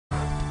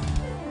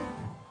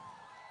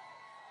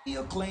The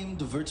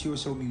acclaimed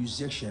virtuoso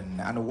musician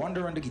and a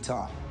wonder on the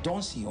guitar,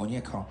 Dunsin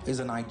Oyekan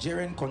is a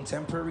Nigerian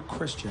contemporary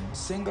Christian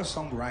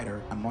singer-songwriter,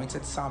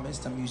 anointed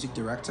psalmist and music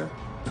director,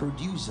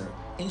 producer,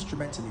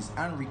 instrumentalist,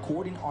 and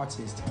recording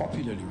artist,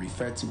 popularly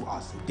referred to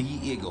as the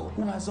Eagle,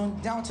 who has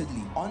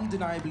undoubtedly,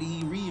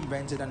 undeniably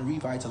reinvented and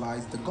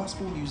revitalized the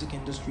gospel music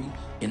industry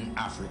in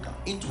Africa.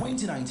 In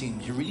 2019,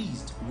 he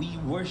released We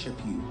Worship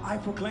You, I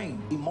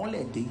Proclaim,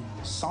 Imolede,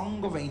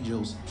 Song of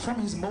Angels,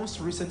 from his most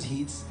recent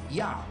hits,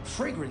 Yeah,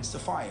 Fragrance to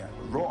Fire,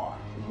 Roar,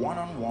 One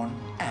on One,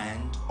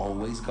 and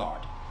Always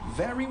God.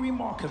 Very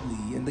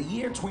remarkably, in the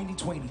year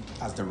 2020,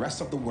 as the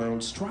rest of the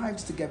world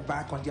strives to get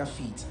back on their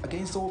feet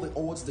against all the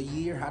odds the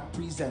year had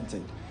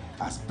presented,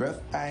 as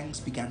birth pangs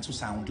began to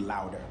sound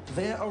louder,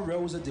 there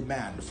arose a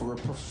demand for a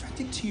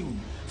prophetic tune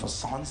for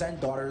sons and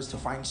daughters to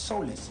find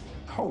solace,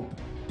 hope,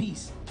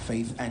 peace,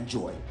 faith, and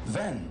joy.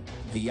 Then,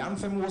 the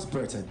anthem was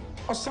birthed,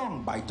 a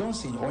song by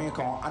Dunsin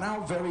Oyekan and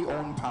our very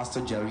own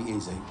Pastor Jerry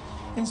Eze,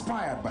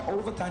 inspired by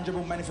all the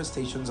tangible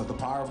manifestations of the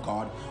power of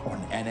God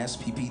on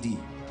NSPPD.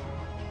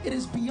 It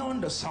is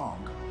beyond a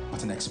song,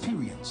 but an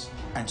experience,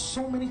 and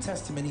so many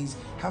testimonies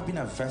have been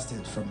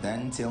attested from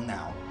then till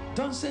now.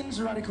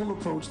 Dunsin's radical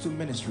approach to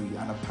ministry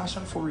and a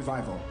passion for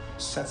revival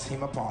sets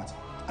him apart,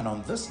 and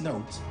on this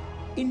note,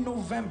 in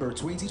November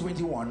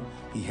 2021,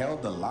 he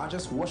held the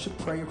largest worship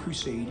prayer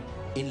crusade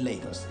in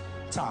Lagos,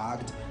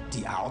 tagged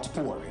The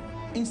Outpouring.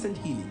 Instant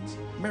healings,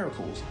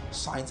 miracles,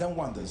 signs and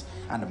wonders,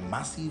 and a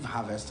massive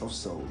harvest of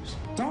souls.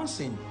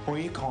 Dunsin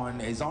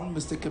Oyekan is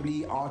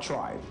unmistakably our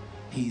tribe.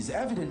 He is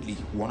evidently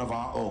one of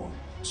our own.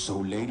 So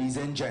ladies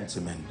and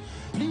gentlemen,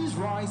 please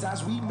rise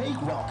as we make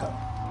welcome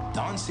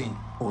Dunsin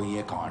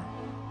Oyekan.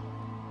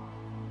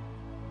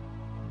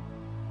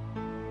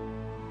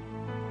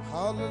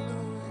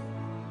 Hallelujah.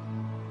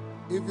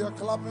 If you're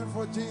clapping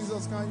for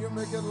Jesus, can you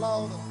make it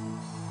louder?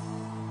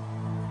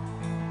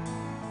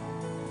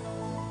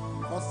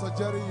 Pastor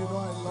Jerry, you know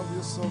I love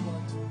you so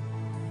much.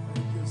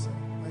 Thank you, sir.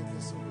 Thank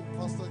you so much.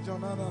 Pastor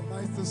Jonathan,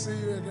 nice to see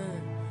you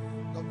again.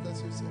 God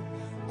bless you, sir.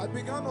 I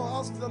began to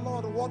ask the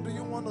Lord, what do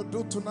you want to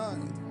do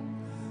tonight?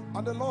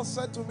 And the Lord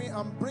said to me,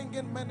 I'm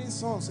bringing many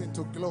souls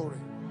into glory.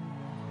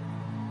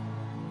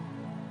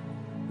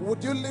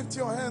 Would you lift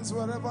your hands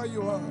wherever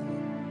you are?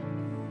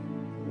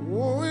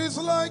 Who is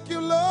like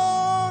you,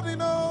 Lord, in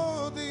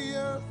all the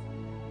earth?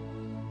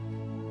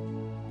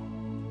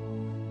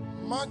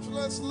 Much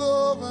less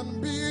love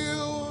and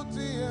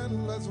beauty,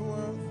 endless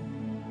worth.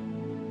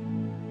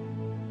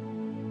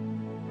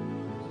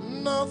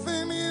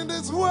 Nothing in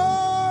this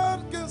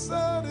world can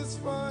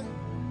satisfy.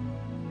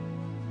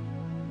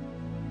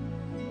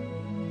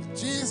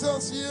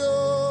 Jesus,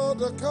 you're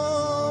the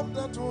cup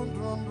that won't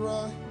run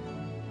dry.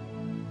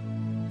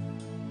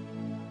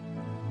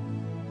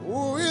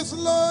 Who is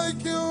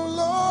like you,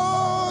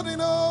 Lord,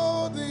 in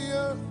all the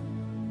earth?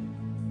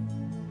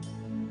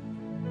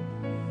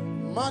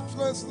 Much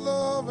less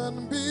love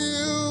and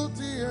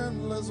beauty,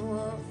 endless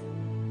worth.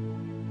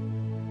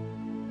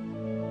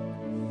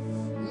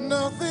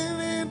 Nothing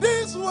in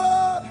this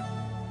world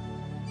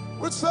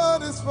would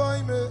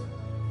satisfy me.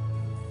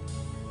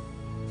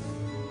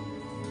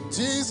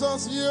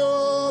 Jesus,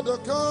 you're the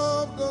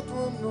cup that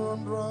won't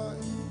run dry.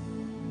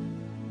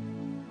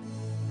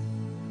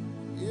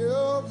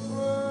 Your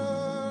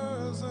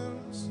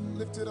presence,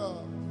 lift it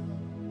up.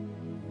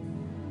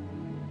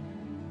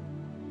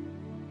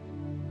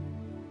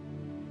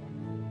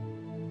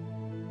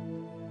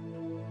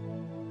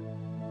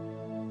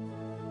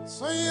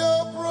 So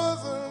your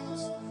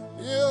presence,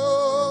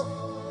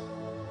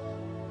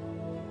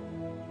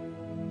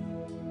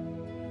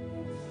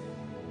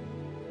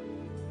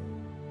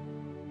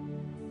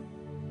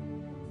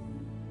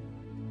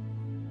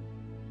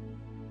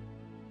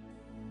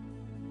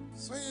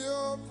 so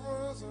your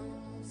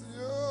presence,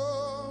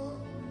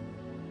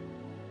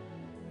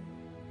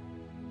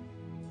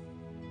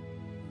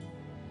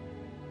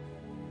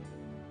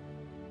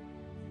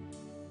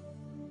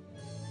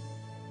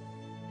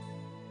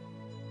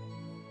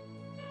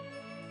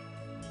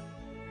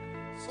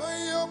 so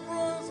your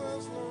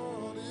presence,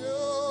 Lord,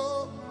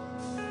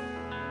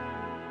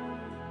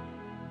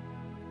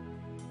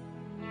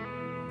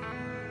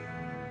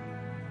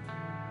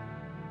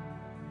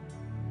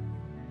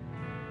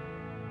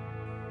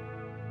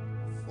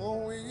 for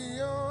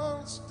we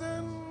are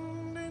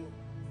standing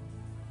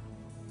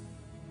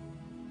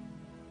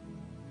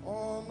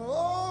on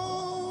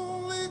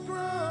holy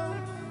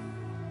ground,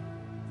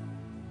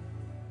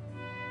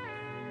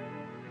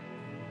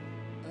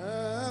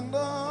 and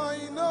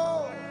I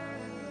know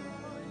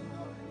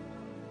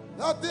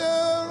that there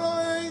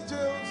are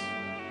angels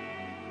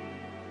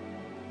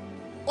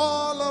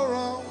all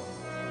around.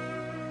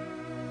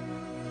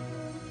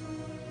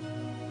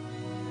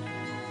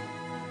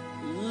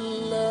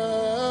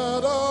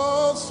 Let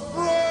us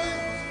praise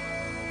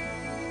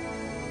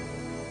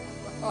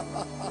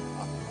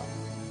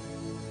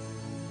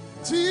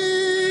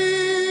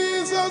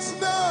Jesus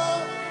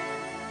now.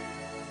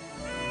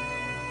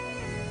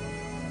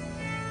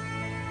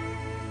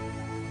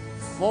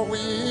 For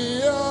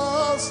we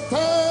are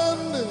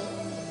standing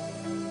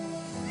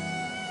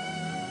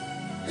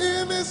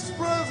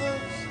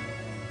presence,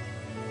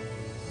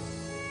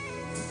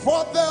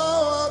 for thou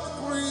art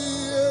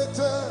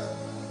created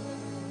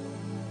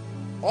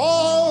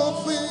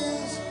all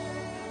things.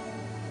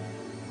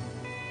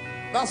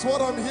 That's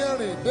what I'm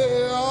hearing.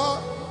 They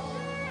are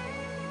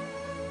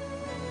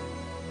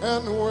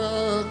and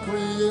were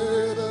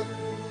created,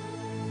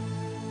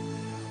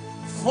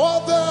 for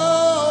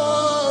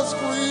thou art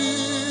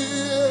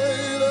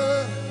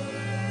created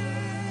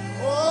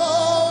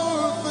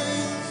all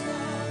things.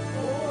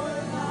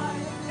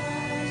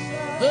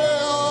 They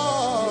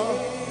are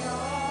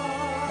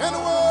and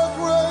were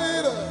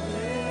created,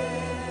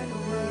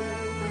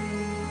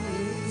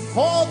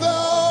 for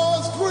thou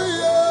art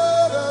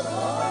created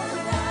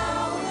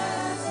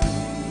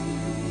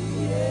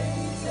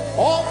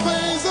all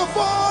things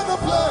for the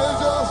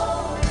pleasures.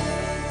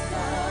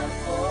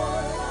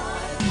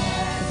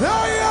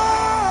 They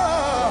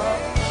are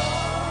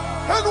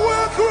and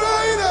were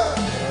created.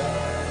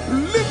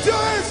 Lift your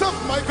hands up,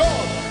 my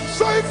God.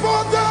 Say,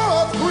 for thou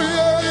art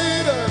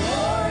created,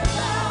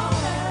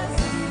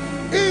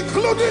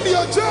 including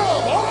your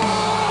job,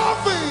 all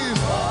things.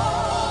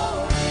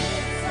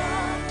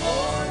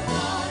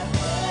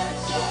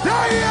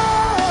 They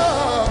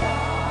are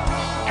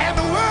and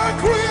were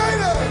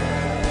created.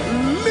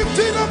 Lift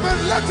it up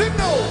and let it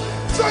know.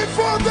 Say,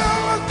 for thou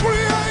art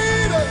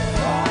created.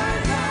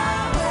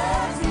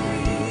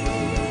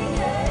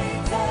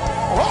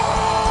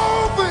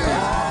 All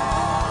things.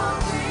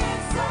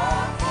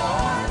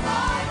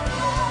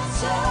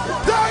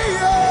 They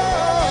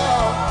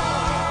are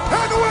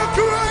and were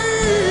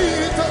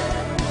created.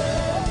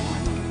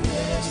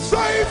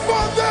 Say,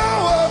 for thou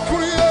art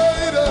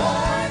created.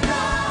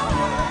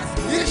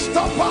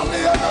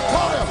 Istapali and the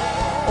time.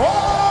 Oh,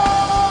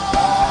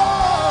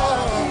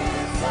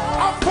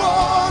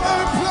 upon a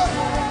place.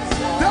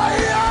 They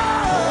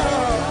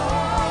are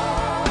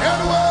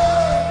and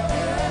were.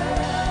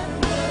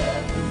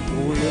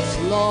 Who is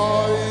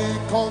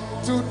like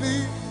unto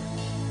thee?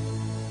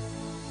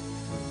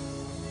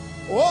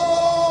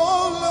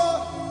 Oh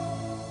Lord,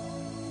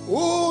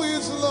 who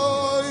is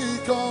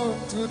like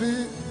unto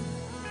thee?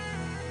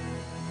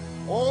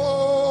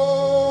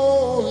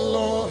 Oh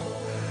Lord,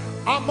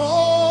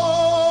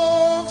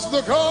 amongst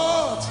the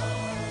gods,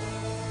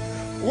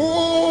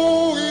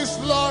 who is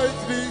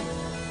like thee?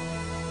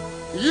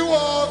 You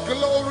are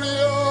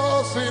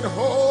glorious in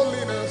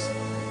holiness.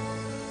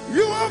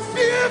 You are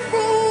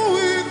fearful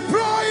in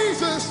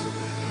praises.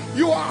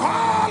 You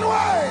are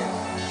always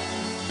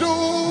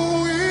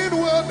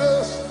doing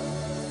wonders.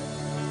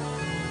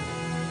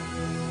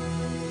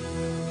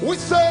 We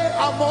say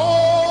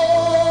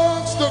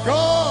amongst the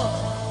gods,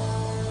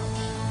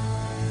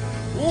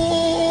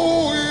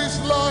 who is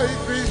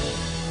like thee?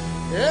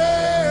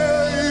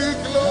 Hey,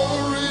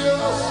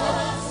 glorious.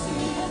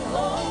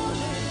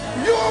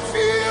 You are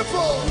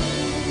fearful.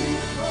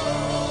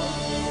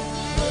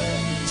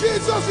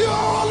 Jesus, you are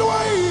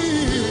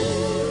always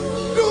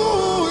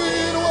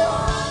doing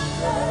wonders.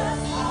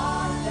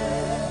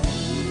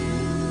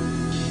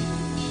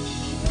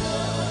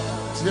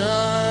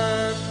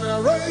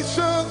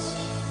 Generations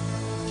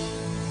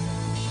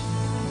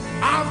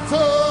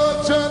after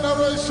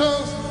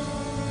generations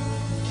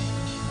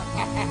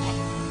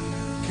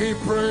keep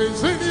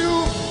praising you,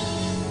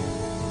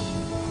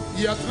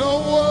 yet no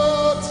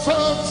word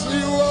sums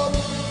you up.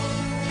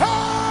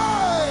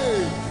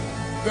 Hey!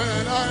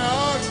 Then I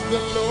asked the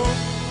Lord,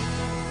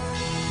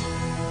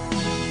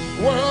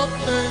 what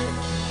name?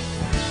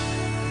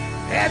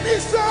 And he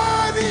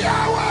said,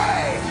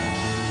 Yahweh.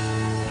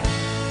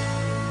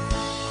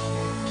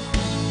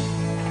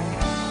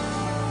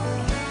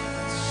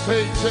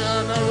 Say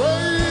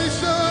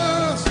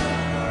generations.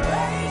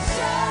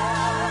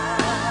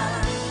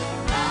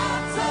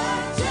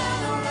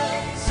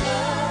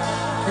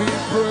 Keep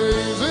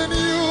praising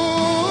you,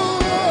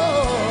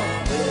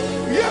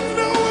 yet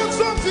no one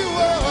sums you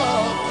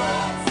up.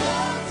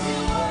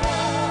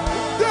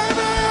 Then I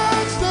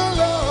asked the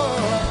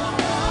Lord,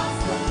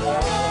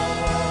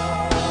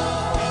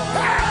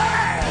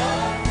 hey!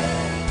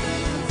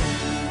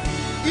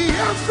 He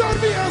answered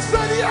me and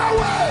said,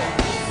 Yahweh.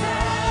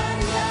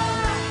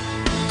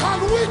 Can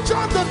we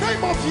chant the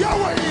name of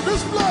Yahweh in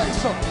this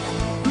place?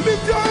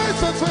 Lift your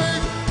hands and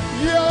say,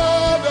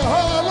 you're the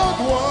hallowed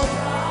one.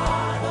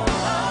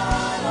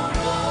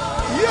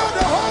 You're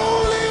the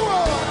Holy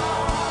One.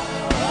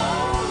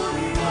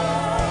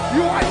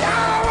 You are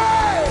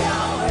Yahweh.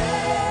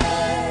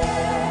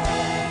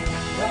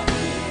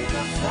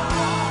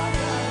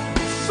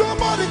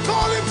 Somebody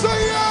call him, say,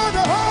 you're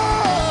the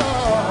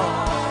Holy.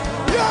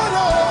 You're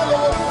the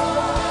Holy.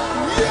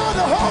 You're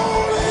the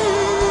Holy.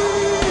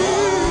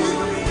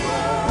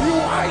 You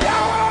are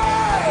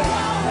Yahweh.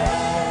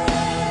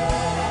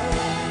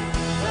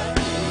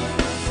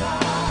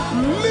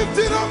 Lift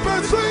it up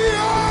and say,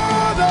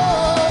 you're the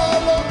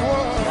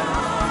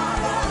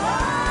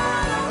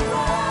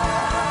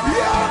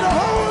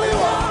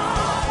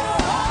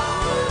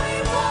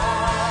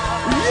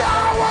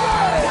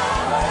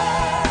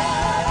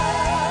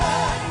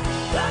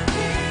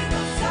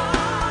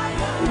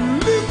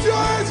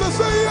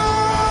say,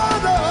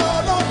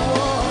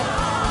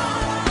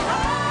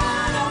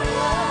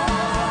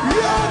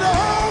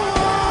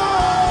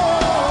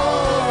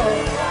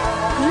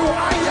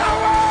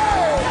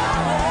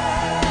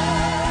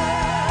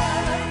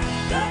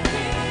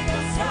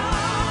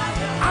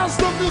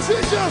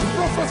 musicians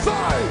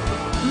prophesy.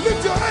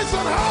 Lift your hands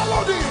and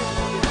hallow him.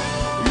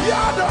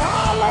 Yeah, the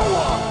hallowed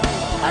one.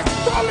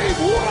 Extol him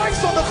who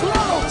rides on the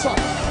clouds.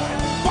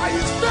 By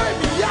his name,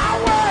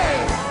 Yahweh.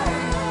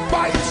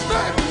 By his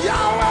name,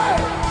 Yahweh.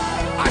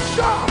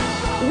 Asha,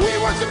 we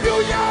worship you,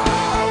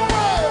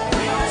 Yahweh.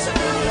 We worship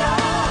you,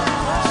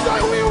 Yahweh. Say,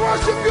 we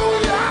worship you,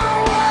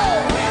 Yahweh.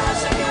 We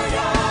worship you,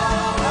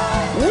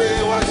 Yahweh. We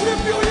worship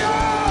you,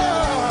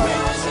 Yahweh. We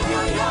worship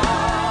you,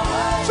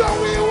 Yahweh. So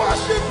we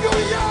worship you,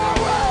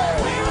 Yahweh.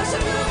 We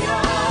worship you,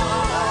 Yahweh.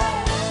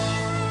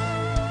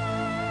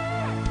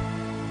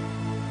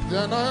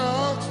 Then I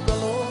asked the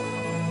Lord,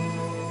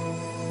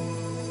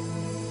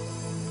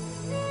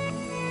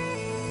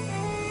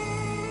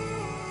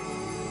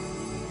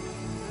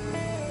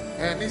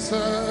 and he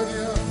said,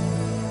 yeah.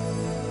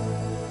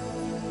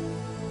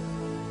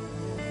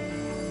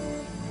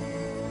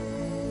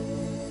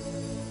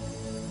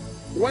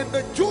 When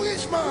the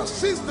Jewish man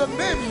sees the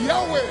name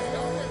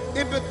Yahweh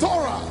in the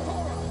Torah,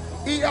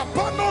 he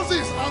abandons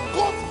this and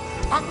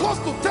goes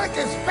to take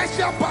a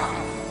special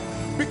bath,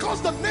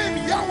 because the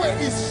name Yahweh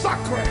is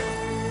sacred.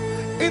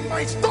 In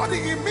my study,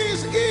 it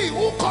means he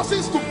who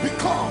causes to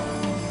become.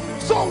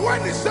 So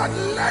when he said,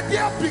 let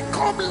there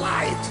become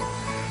light,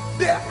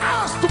 there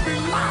has to be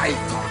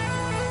light.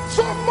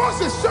 So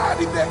Moses said,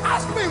 if they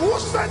ask me who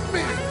sent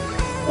me,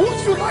 who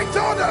should I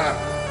tell them?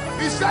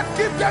 He said,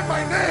 give them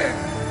my name.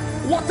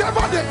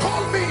 Whatever they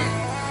call me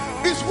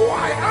is who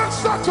I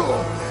answer to.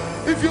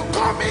 If you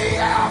call me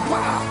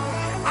helper,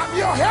 I'm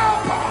your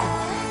helper.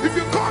 If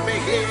you call me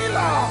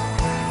healer,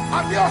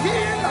 I'm your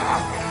healer.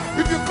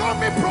 If you call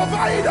me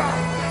provider,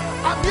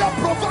 I'm your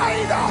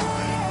provider.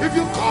 If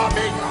you call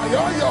me,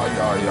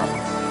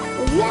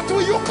 what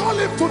will you call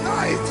him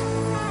tonight?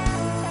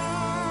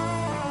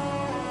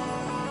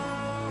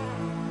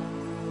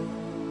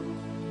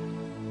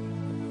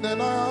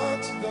 Then I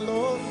asked the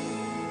Lord,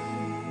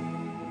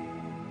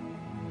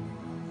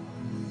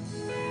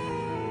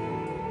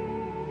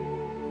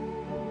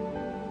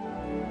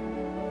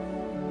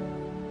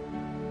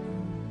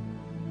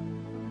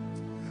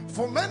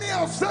 for many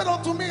have said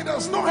unto me,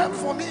 there's no help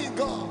for me in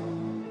God.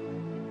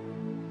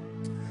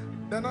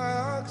 Then I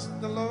asked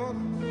the Lord,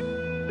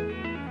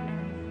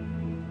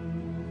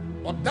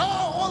 but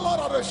thou, O Lord,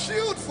 art a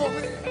shield for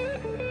me,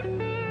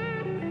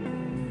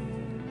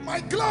 my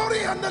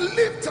glory and the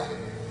lifter.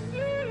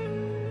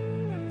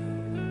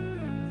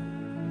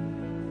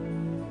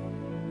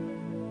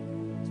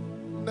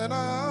 Then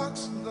I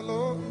asked the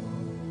Lord,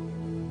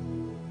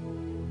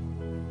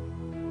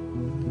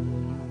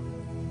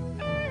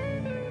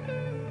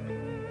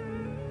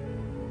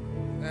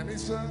 and he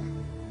said,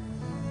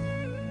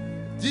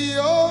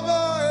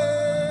 Jehovah,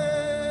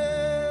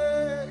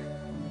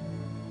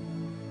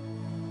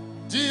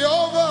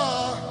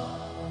 Jehovah,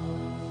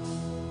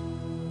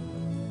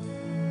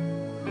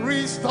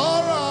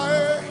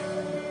 restorer,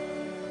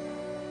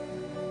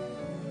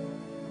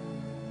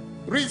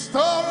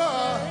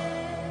 restorer,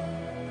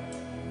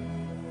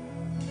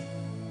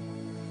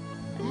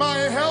 my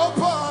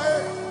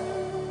helper,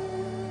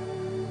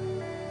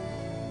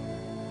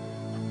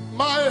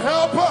 my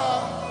helper.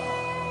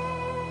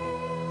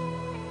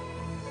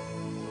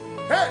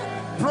 Hey,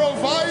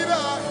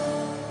 provider.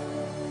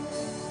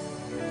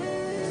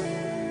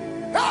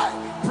 Hey,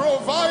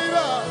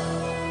 provider.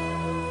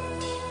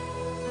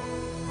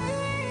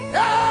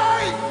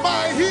 Hey,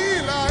 my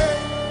healer.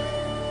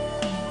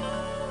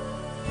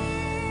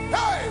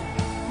 Hey,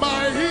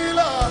 my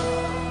healer.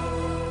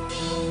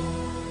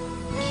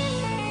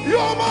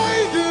 You're my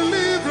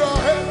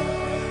deliverer.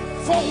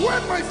 For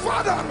when my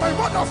father and my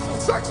mother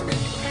forsake me,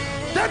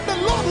 then the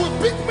Lord will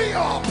pick me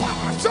up.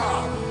 My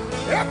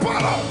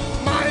Father,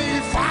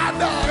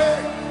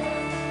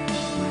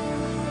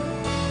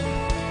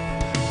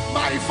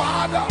 my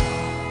Father,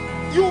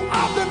 you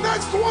have the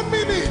next 1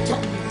 minute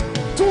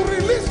to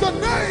release the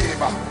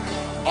name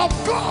of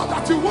God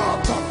that you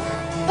want.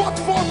 But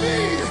for me,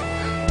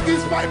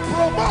 is my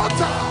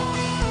promoter.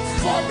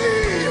 For me,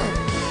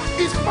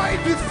 is my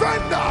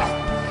defender.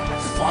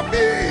 For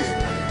me,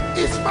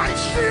 is my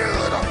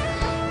shield.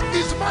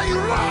 Is my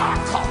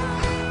rock.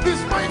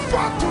 Is my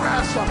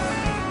fortress.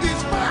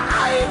 Is my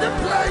hiding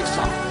place.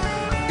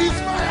 Is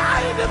my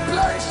hiding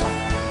place.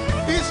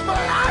 Is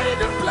my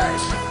hiding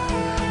place.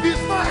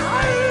 Is my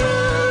hiding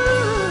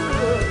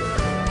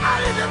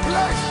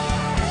place.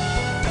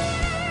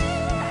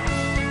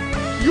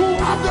 You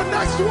have the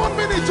next 1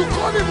 minute to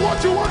call him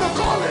what you want to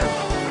call him.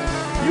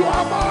 You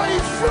are my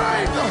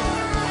friend.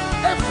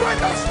 A friend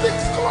that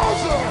sticks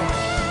closer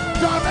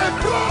than a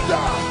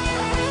brother.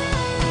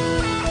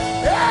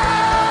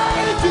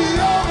 Hey,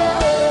 Jehovah.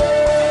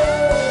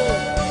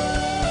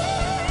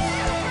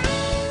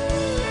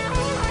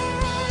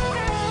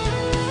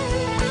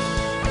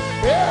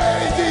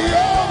 Hey,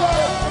 Jehovah.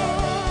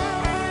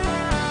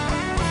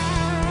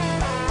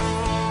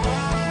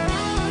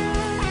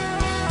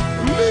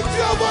 Lift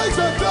your voice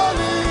and call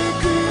him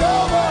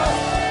Jehovah.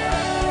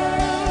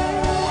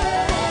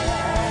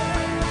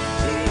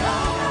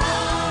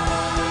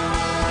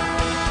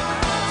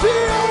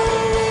 Jehovah.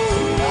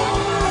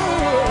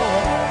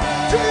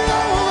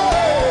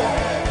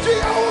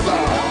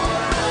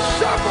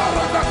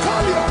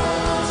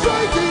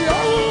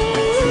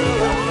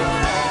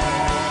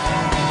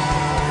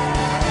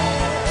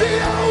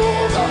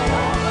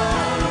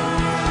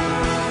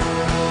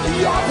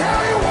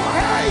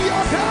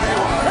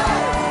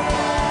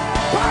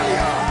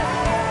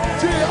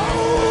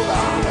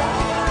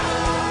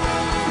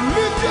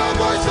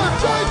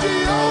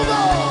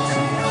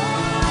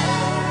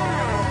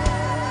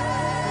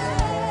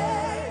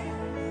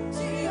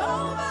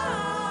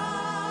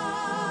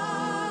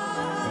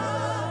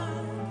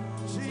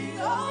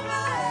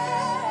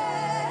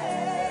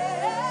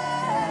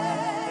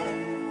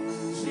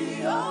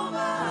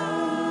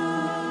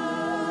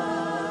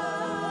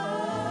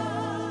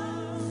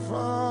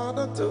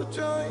 Father to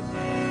join.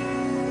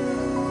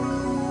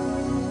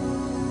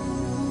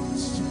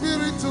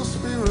 Spirit to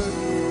spirit.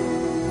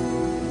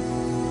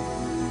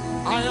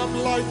 I am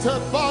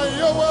lighted by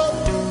your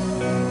word.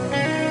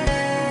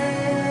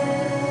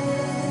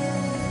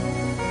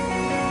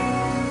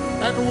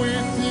 And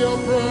with your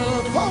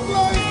breath of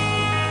life,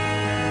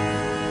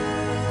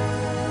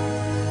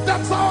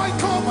 that's how I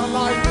come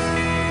alive.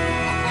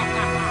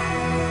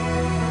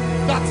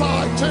 That's how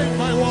I change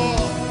my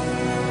world.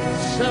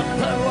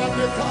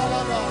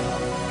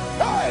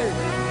 Hey,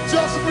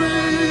 just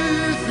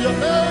breathe your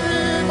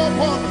name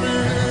upon me.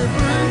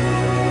 Breathe.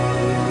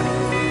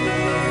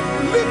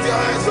 Lift your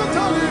hands and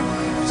tell him,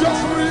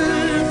 just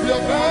breathe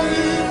your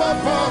name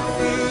upon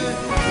me.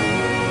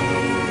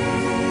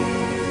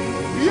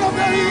 Your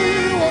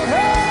name will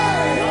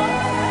hey.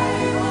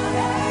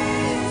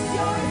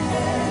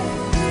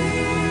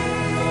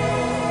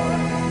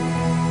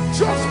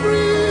 Just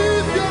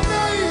breathe your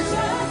name.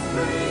 Just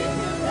breathe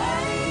your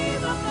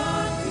name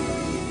upon me.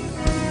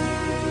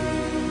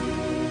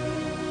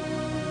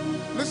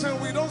 Listen,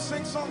 we don't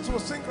sing songs, we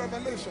sing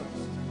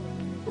revelations.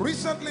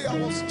 Recently, I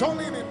was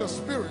journeying in the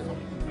spirit,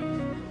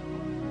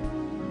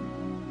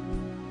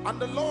 and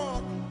the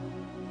Lord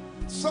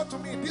said to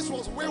me, this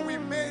was where we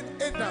made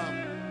Adam.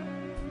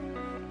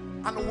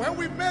 And when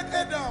we made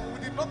Adam, we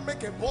did not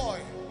make a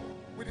boy,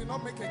 we did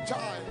not make a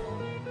child.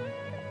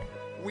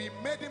 We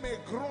made him a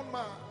grown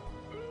man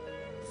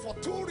for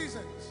two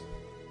reasons.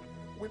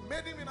 We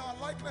made him in our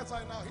likeness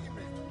and in our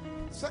image.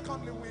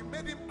 Secondly, we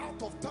made him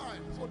out of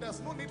time, so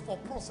there's no need for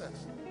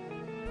process.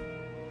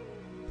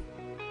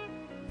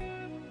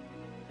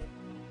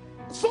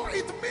 So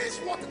it means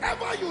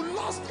whatever you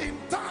lost in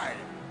time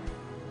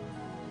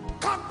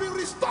can be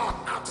restored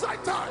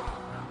outside time.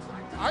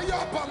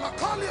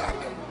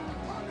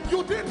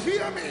 You didn't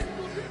hear me.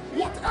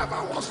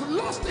 Whatever was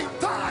lost in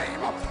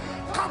time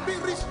can be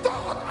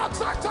restored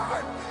outside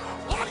time.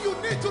 All you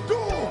need to do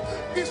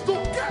is to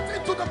get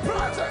into the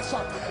presence,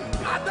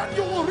 and then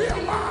you will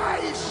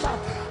realize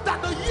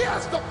that the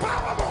years, the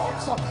power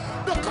bombs,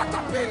 the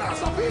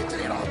caterpillars of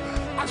eating,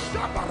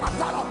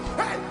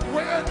 hey,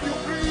 when you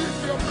breathe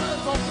your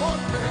breath upon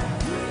me,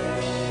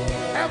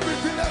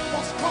 everything else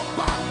must come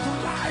back to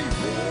life.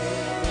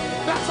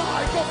 That's how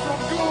I go from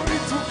glory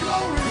to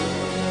glory.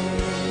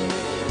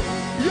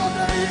 Your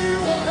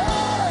name will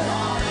hey.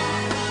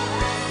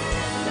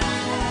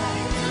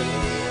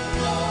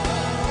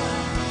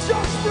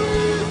 Just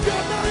breathe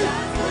your name.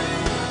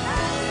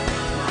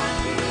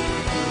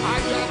 I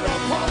got the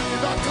party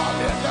that call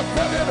it the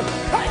better.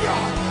 Hey,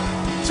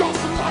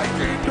 just like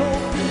in the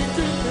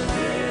beginning,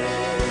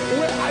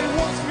 where I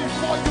was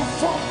before you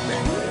found me,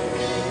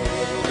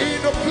 in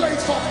the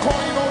place of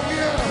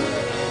koinonia.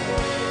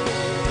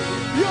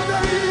 Your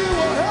name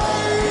will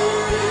hey.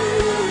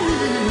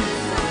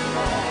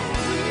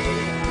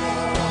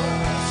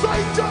 Say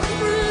just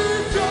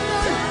breathe your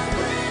name.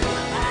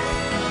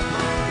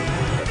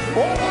 Oh,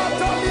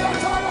 Natalia,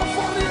 Tara,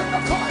 Folly, and the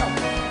choir.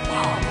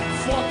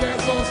 For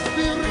there's a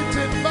spirit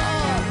in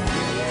man,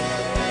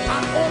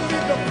 and only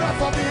the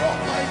breath of the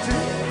Almighty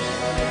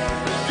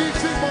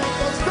gives him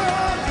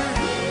understanding.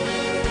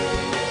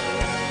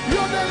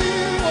 Your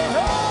name will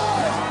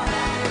high.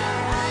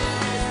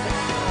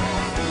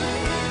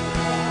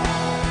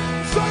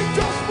 Say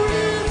just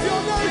breathe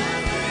your name.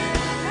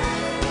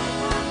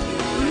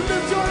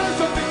 Lift your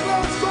hands and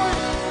declare, say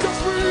just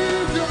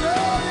breathe your name.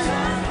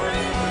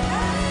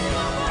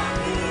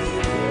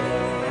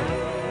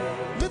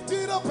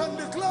 Up and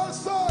declare,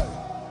 say,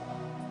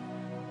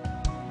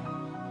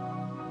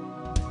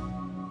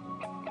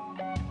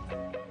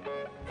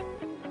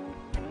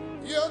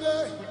 your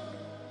day.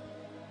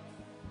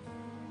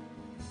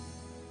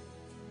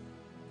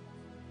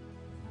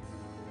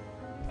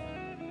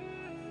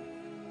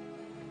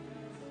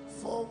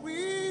 For we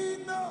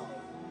know,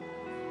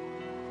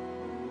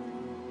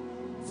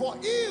 for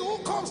he who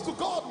comes to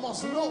God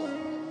must know.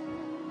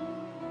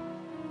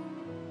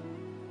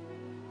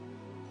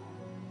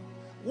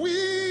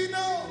 We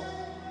know.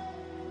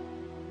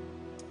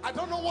 I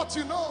don't know what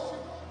you know,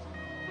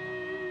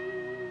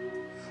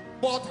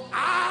 but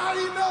I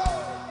know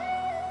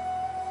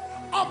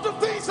of the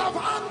things I've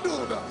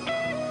handled,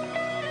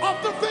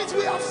 of the things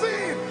we have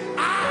seen.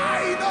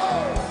 I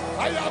know.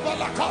 I have a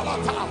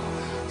lakalata.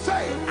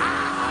 Say,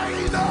 I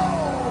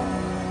know.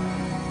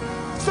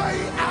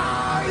 Say,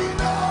 I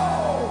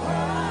know.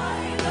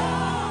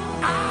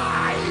 I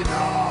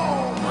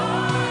know.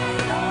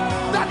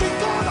 That the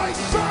God I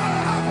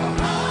serve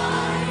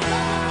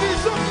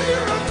is a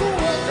miracle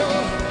worker.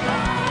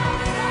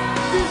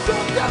 He's a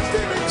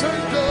destiny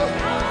changer.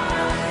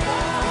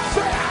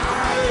 Say, I.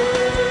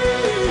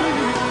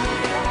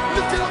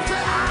 Lift it up,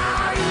 say, I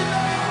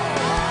know.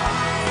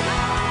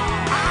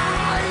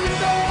 I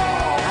know.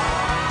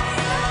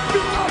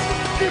 Because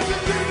if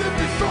it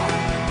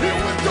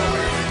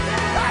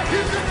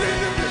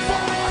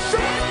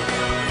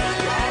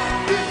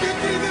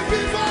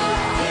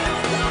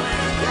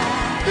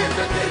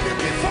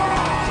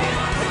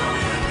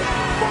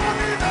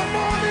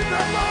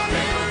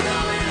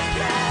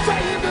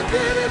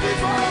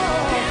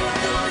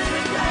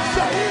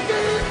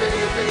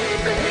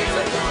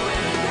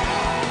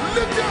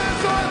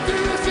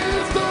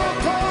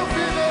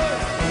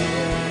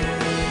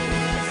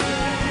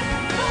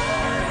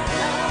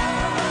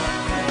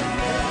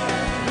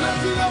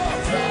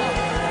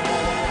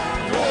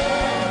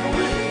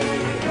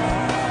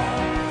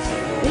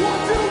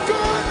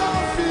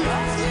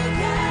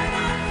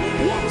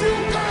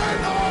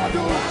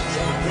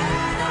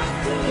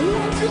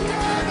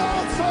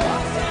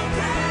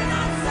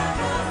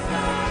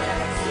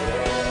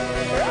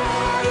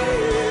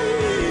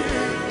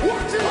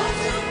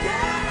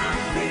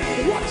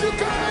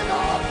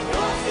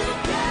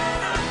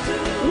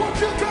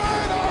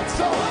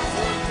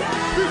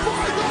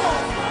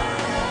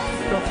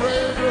The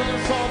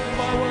fragrance of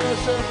my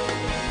worship.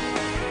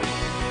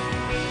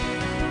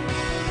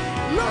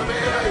 Let me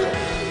hear you.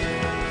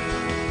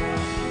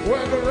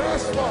 When the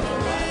response,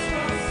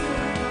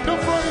 the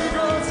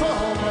fragrance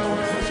of my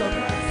worship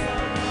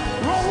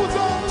rolls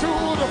up to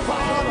the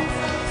Father.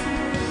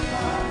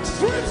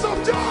 Streets of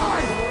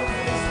joy.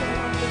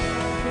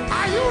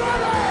 Are you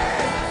ready?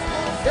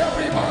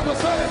 Everybody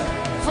say,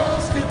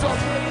 first it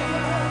was.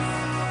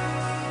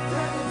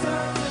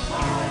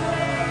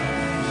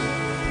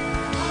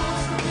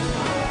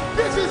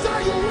 This is how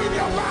you win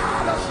your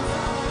battles.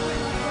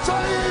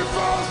 Say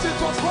first it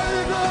was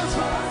fragrance,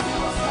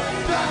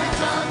 then it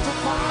turned to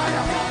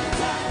fire.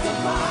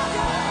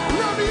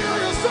 Let me hear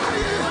you say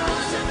it.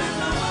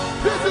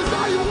 This is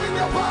how you win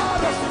your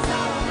battles.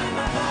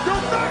 The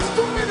next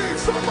 2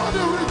 minutes, somebody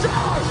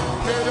rejoice.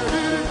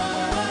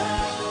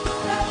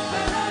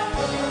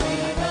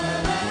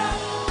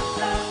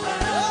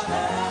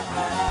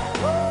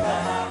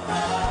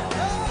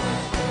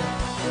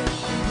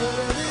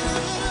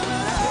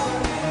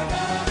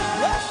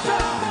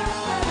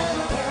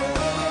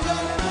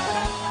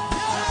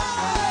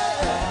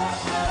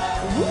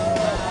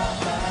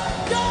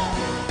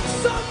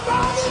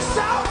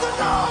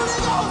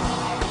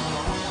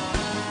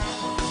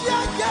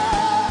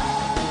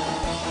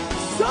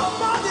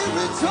 Somebody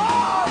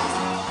rejoice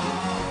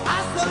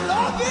as the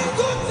Lord is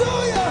good.